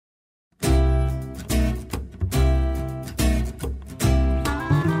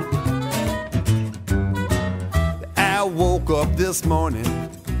I woke up this morning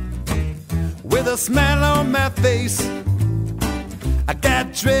with a smile on my face. I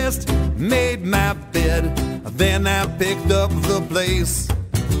got dressed, made my bed, then I picked up the place.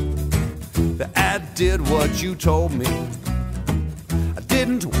 I did what you told me. I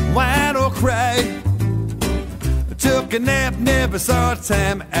didn't whine or cry. I took a nap, never saw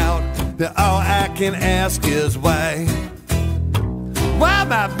time out. All I can ask is why? Why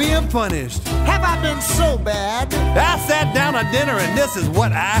am I being punished? Have I been so bad? I sat down at dinner and this is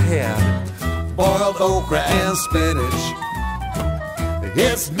what I had. Boiled okra and spinach.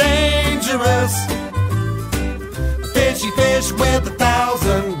 It's dangerous. Fishy fish with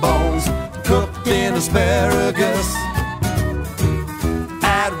 1,000 bones, cooked in asparagus.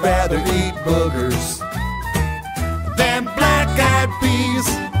 I'd rather eat boogers than black-eyed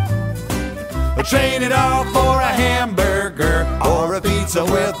peas. Trade it all for a hamburger or a pizza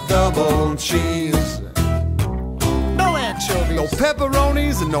with double cheese. No anchovies, no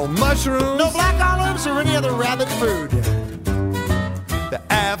pepperonis and no mushrooms, no black olives or any other rabbit food.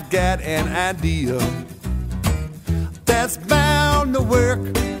 I've got an idea that's bound to work.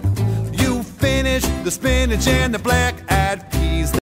 You finish the spinach and the black-eyed